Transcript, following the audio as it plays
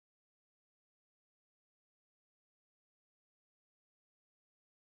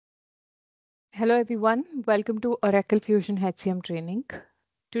Hello everyone, welcome to Oracle Fusion HCM training.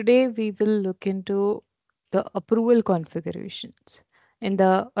 Today we will look into the approval configurations in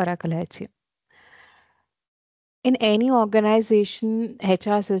the Oracle HCM. In any organization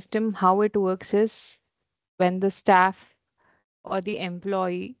HR system, how it works is when the staff or the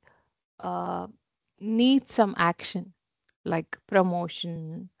employee uh, needs some action like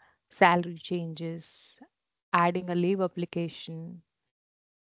promotion, salary changes, adding a leave application,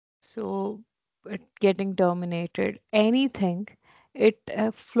 so it getting terminated, anything, it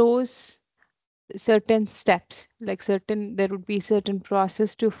flows certain steps, like certain, there would be certain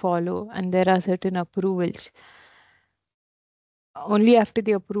process to follow, and there are certain approvals. Only after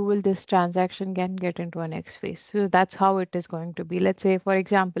the approval this transaction can get into a next phase. So that's how it is going to be. Let's say, for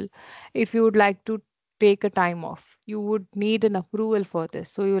example, if you would like to take a time off, you would need an approval for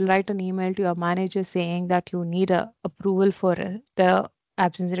this. So you will write an email to your manager saying that you need a approval for the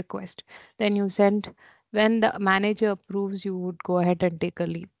absence request. Then you send, when the manager approves, you would go ahead and take a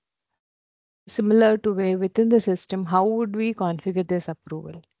leave. Similar to way within the system, how would we configure this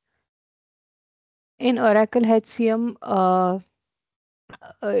approval? In Oracle HCM, uh,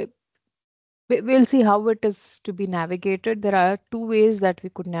 we'll see how it is to be navigated. There are two ways that we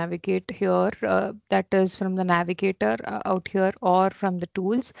could navigate here. That is from the navigator out here, or from the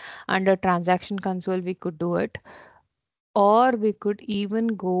tools under transaction console, we could do it. Or we could even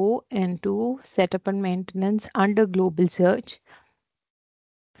go into setup and maintenance under global search.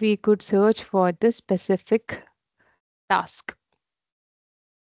 We could search for the specific task.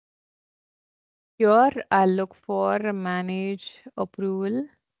 Here, I'll look for manage approval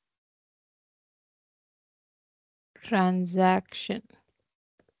transaction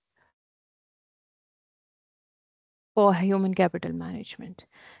for human capital management.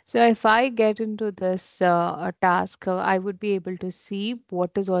 So if I get into this task, I would be able to see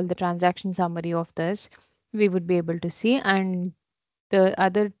what is all the transaction summary of this. We would be able to see, and the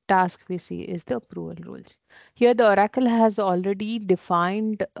other task we see is the approval rules. Here, the Oracle has already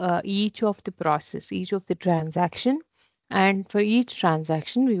defined each of the process, each of the transaction, and for each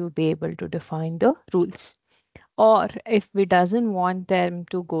transaction, we would be able to define the rules. Or if we doesn't want them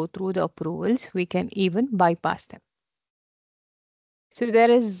to go through the approvals, we can even bypass them. So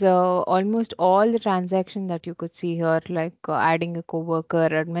there is almost all the transaction that you could see here, like adding a coworker,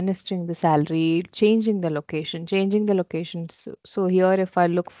 administering the salary, changing the location, changing the location. So here, if I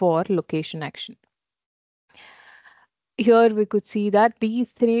look for location action, here we could see that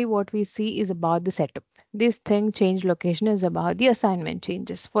these three, what we see is about the setup. This thing change location is about the assignment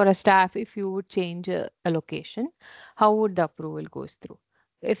changes. For a staff, if you would change a location, how would the approval goes through?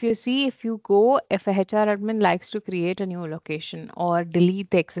 If you see, if you go, if a HR admin likes to create a new location or delete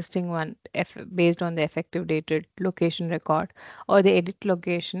the existing one based on the effective dated location record or the edit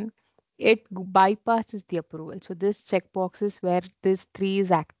location, it bypasses the approval. So this checkbox is where this three is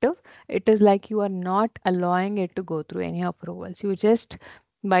active. It is like you are not allowing it to go through any approvals. You just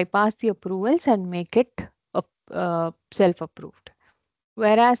bypass the approvals and make it self-approved.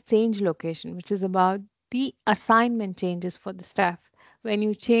 Whereas change location, which is about the assignment changes for the staff. When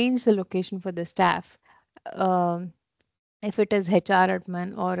you change the location for the staff, um, if it is HR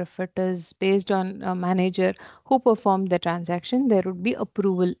admin or if it is based on a manager who performed the transaction, there would be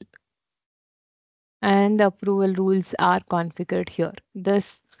approval, and the approval rules are configured here.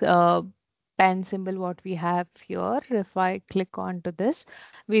 This pen symbol what we have here, if I click onto this,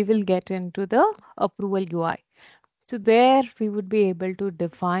 we will get into the approval UI. So there we would be able to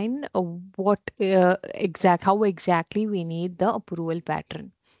define how exactly we need the approval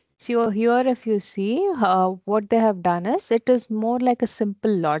pattern. So here, if you see what they have done is, it is more like a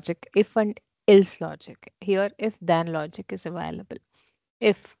simple logic, if and else logic. Here, if then logic is available.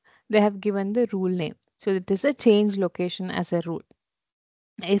 If they have given the rule name. So it is a change location as a rule.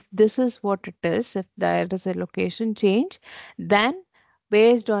 If this is what it is, if there is a location change, then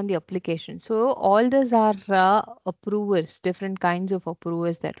based on the application. So all these are approvers, different kinds of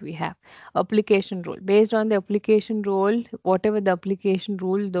approvers that we have. Application rule. Based on the application rule, whatever the application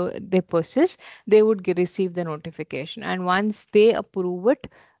rule they possess, they would receive the notification. And once they approve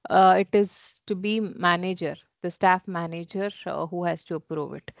it, it is to be manager, the staff manager who has to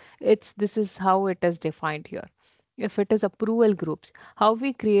approve it. This is how it is defined here. If it is approval groups, how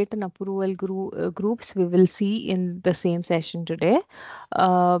we create an approval groups, we will see in the same session today.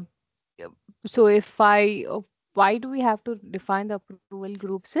 Uh, so if I, why do we have to define the approval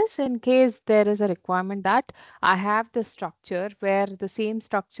groups is in case there is a requirement that I have the structure where the same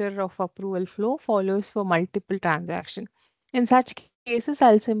structure of approval flow follows for multiple transactions. In such cases,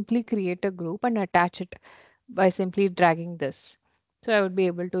 I'll simply create a group and attach it by simply dragging this. So I would be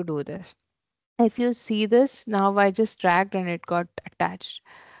able to do this. If you see this, now I just dragged and it got attached.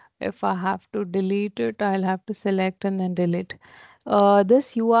 If I have to delete it, I'll have to select and then delete.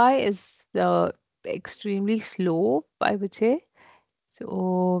 This UI is extremely slow, I would say.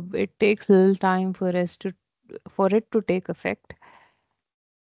 So it takes a little time for it to take effect.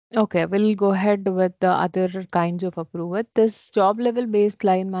 Okay, we'll go ahead with the other kinds of approval. This job level based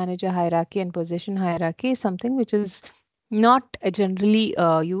line manager hierarchy and position hierarchy is something which is not generally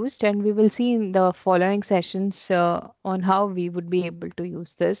used, and we will see in the following sessions on how we would be able to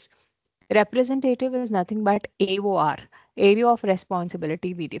use this. Representative is nothing but AOR, area of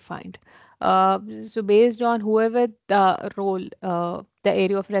responsibility we defined. So based on whoever the role, the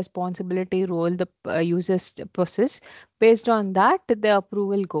area of responsibility role the users possess, based on that the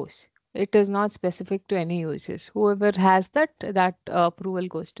approval goes. It is not specific to any users. Whoever has that approval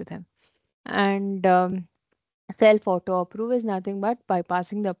goes to them. And self auto approve is nothing but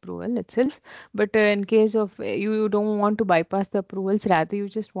bypassing the approval itself. But in case of you don't want to bypass the approvals, rather you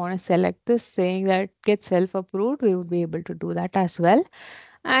just want to select this saying that get self approved, we would be able to do that as well.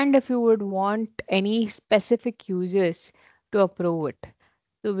 And if you would want any specific users to approve it,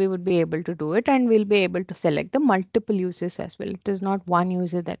 so we would be able to do it, and we'll be able to select the multiple users as well. It is not one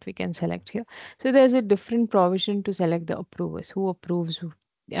user that we can select here. So there's a different provision to select the approvers, who approves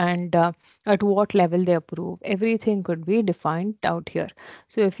and at what level they approve. Everything could be defined out here.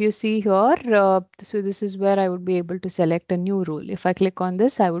 So if you see here, so this is where I would be able to select a new rule. If I click on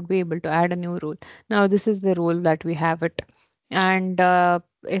this, I would be able to add a new rule. Now this is the rule that we have it. And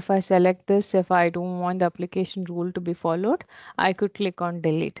if I select this, if I don't want the application rule to be followed, I could click on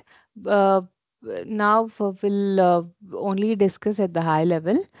delete. Uh, now we'll only discuss at the high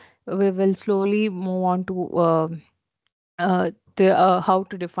level. We will slowly move on to how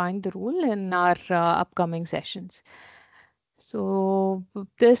to define the rule in our upcoming sessions. So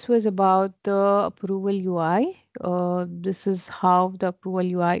this was about the approval UI. This is how the approval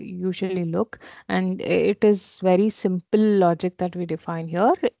UI usually look, and it is very simple logic that we define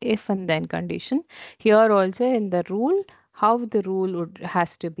here, if and then condition. Here also in the rule, how the rule would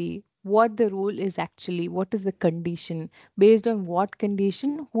has to be, what the rule is actually, what is the condition, based on what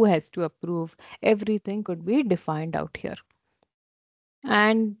condition, who has to approve. Everything could be defined out here.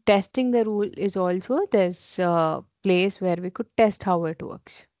 And testing the rule is also there's a place where we could test how it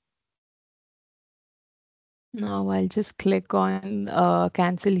works. Now I'll just click on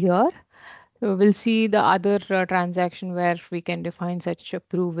cancel here. So we'll see the other transaction where we can define such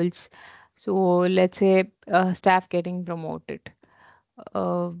approvals. So let's say staff getting promoted.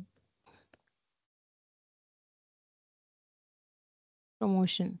 Uh,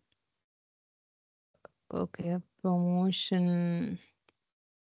 Promotion. Okay, promotion.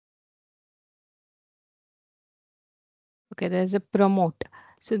 Okay, there's a promote.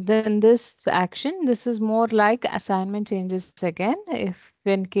 So then this action, this is more like assignment changes again. If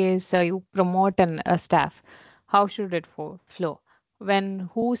in case you promote a staff, how should it flow? When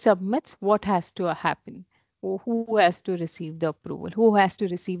who submits, what has to happen? Who has to receive the approval? Who has to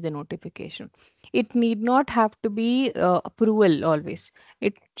receive the notification? It need not have to be approval always.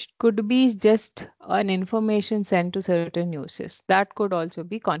 It could be just an information sent to certain users. That could also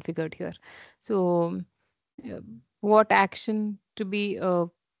be configured here. So uh, what action to be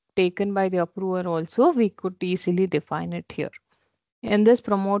taken by the approver also we could easily define it here. In this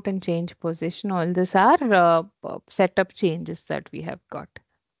promote and change position, all these are setup changes that we have got.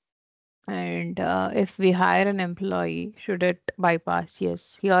 And if we hire an employee, should it bypass?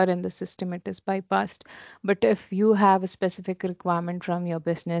 Yes, here in the system it is bypassed. But if you have a specific requirement from your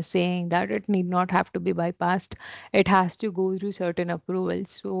business saying that it need not have to be bypassed, it has to go through certain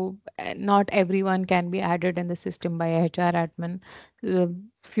approvals. So not everyone can be added in the system by HR admin. The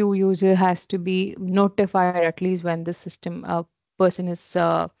few user has to be notified at least when the system person is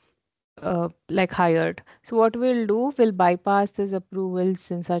like hired. So what we'll do, we'll bypass these approvals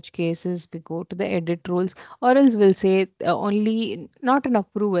in such cases. We go to the edit rules, or else we'll say only not an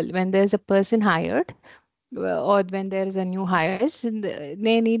approval when there's a person hired, or when there is a new hires,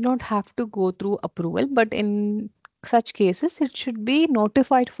 they need not have to go through approval. But in such cases, it should be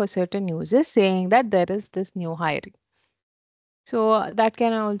notified for certain users saying that there is this new hiring. So that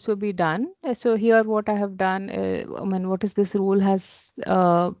can also be done. So here what I have done, I mean, what is this rule has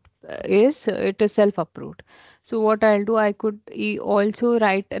is it is self-approved. So what I'll do, I could also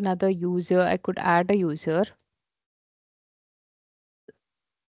write another user. I could add a user,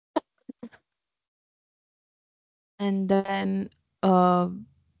 and then uh,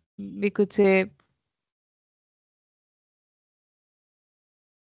 we could say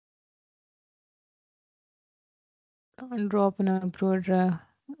drop an approved.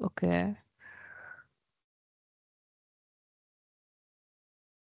 Okay.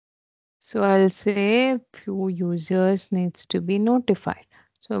 So I'll say few users needs to be notified.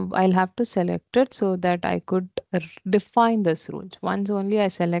 So I'll have to select it so that I could define this rule. Once only I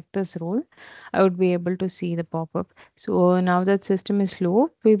select this rule, I would be able to see the pop-up. So now that system is low,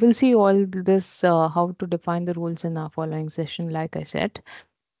 we will see all this how to define the rules in our following session. Like I said,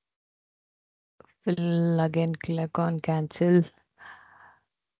 we'll again click on cancel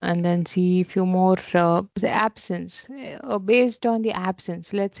and then see few more the absence based on the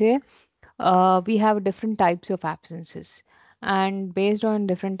absence. Let's say we have different types of absences, and based on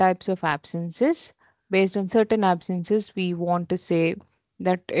different types of absences, based on certain absences, we want to say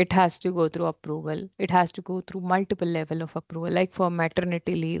that it has to go through approval, it has to go through multiple level of approval, like for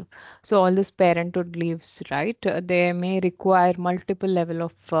maternity leave. So all this parenthood leaves, right, they may require multiple level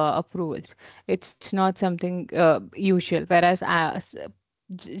of approvals. It's not something usual, whereas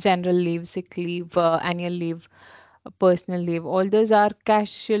general leave, sick leave, annual leave, personal leave, all those are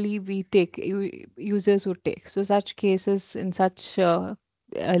casually we take, users would take. So such cases in such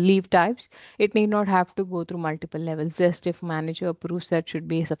leave types, it need not have to go through multiple levels. Just if manager approves, that should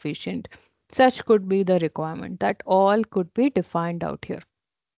be sufficient. Such could be the requirement, that all could be defined out here.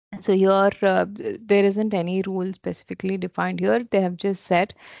 So here, there isn't any rule specifically defined here. They have just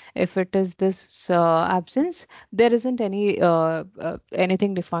said if it is this absence, there isn't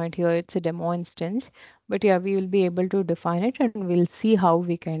anything defined here. It's a demo instance, but yeah, we will be able to define it, and we'll see how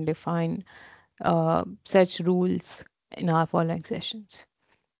we can define such rules in our following sessions.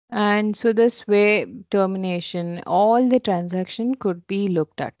 And so this way, termination, all the transaction could be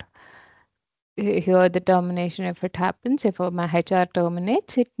looked at. Here the termination, if it happens, if my HR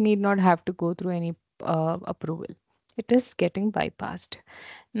terminates, it need not have to go through any approval. It is getting bypassed.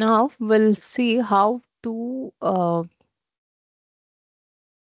 Now we'll see how to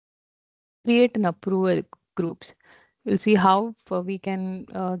create an approval groups. We'll see how we can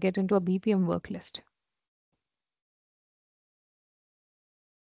get into a BPM work list.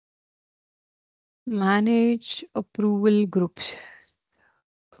 Manage approval groups.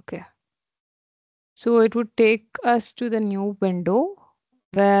 Okay. So it would take us to the new window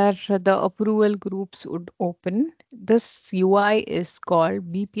where the approval groups would open. This UI is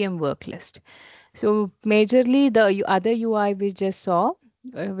called BPM worklist. So majorly the other UI we just saw,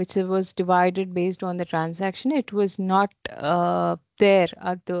 which was divided based on the transaction, it was not there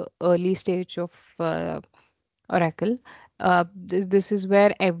at the early stage of Oracle. This is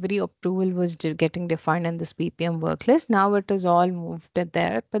where every approval was getting defined in this BPM worklist. Now it is all moved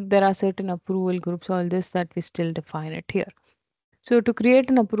there, but there are certain approval groups, all this that we still define it here. So to create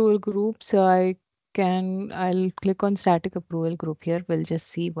an approval group, so I'll click on static approval group here. We'll just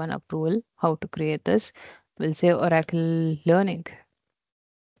see one approval, how to create this. We'll say Oracle Learning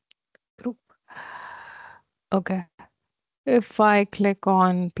group. Okay. If I click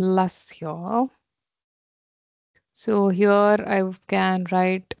on plus here, so here I can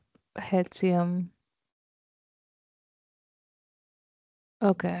write HCM.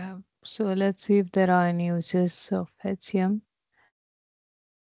 Okay. So let's see if there are any uses of HCM.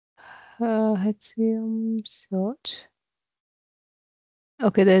 HCM search.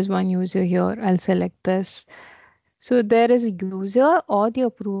 Okay, there's one user here. I'll select this. So there is a user or the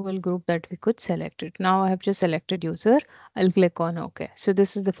approval group that we could select it. Now I have just selected user. I'll click on OK. So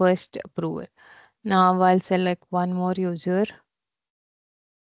this is the first approval. Now I'll select one more user.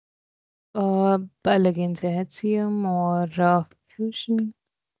 I'll again say HCM or Fusion.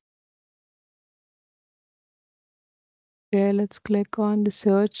 Okay, let's click on the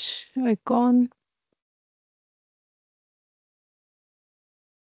search icon.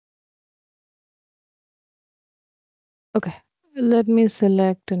 Okay, let me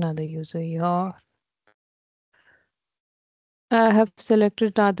select another user here. I have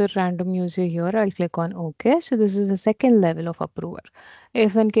selected another random user here. I'll click on OK. So this is the second level of approver.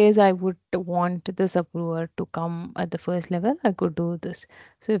 If in case I would want this approver to come at the first level, I could do this.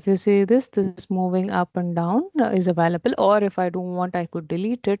 So if you see this moving up and down is available. Or if I don't want, I could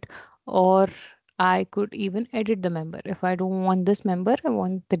delete it. Or I could even edit the member. If I don't want this member, I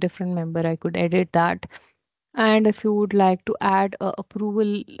want the different member, I could edit that. And if you would like to add a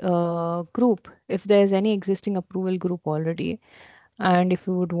approval group, if there's any existing approval group already, and if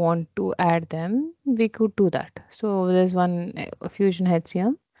you would want to add them, we could do that. So there's one Fusion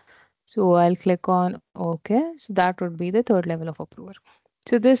HCM. So I'll click on OK. So that would be the third level of approval.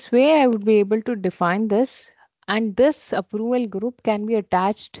 So this way I would be able to define this, and this approval group can be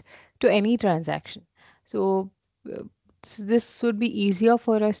attached to any transaction. So, this would be easier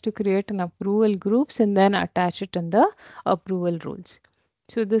for us to create an approval groups and then attach it in the approval rules.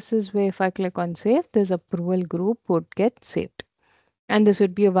 So this is where if I click on save, this approval group would get saved. And this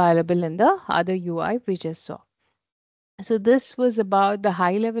would be available in the other UI we just saw. So this was about the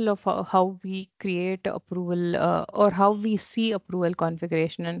high level of how we create approval or how we see approval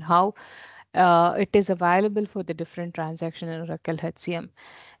configuration and how it is available for the different transaction in Oracle HCM.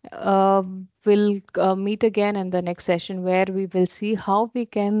 We'll meet again in the next session where we will see how we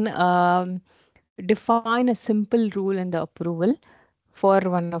can define a simple rule in the approval for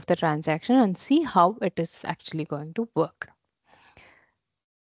one of the transaction and see how it is actually going to work.